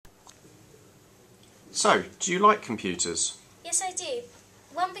So, do you like computers? Yes, I do.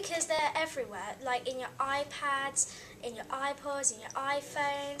 One, because they're everywhere, like in your iPads, in your iPods, in your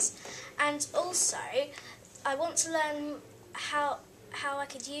iPhones, and also I want to learn how I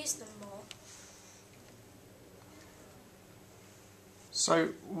could use them more. So,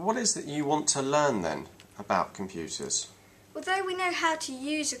 what is it you want to learn then about computers? Although we know how to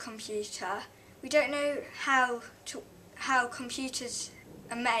use a computer, we don't know how computers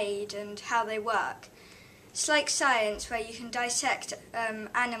are made and how they work. It's like science, where you can dissect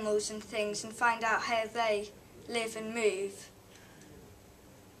animals and things and find out how they live and move.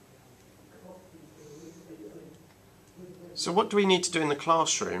 So what do we need to do in the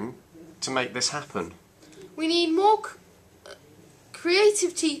classroom to make this happen? We need more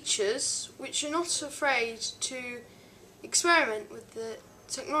creative teachers which are not afraid to experiment with the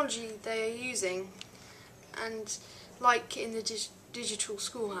technology they are using, and like in the Digital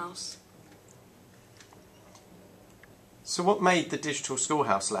Schoolhouse. So what made the Digital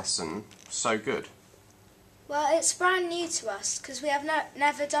Schoolhouse lesson so good? Well, it's brand new to us because we have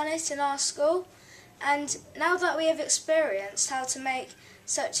never done it in our school, and now that we have experienced how to make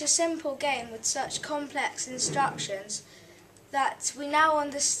such a simple game with such complex instructions, that we now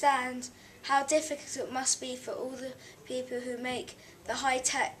understand how difficult it must be for all the people who make the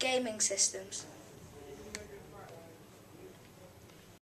high-tech gaming systems.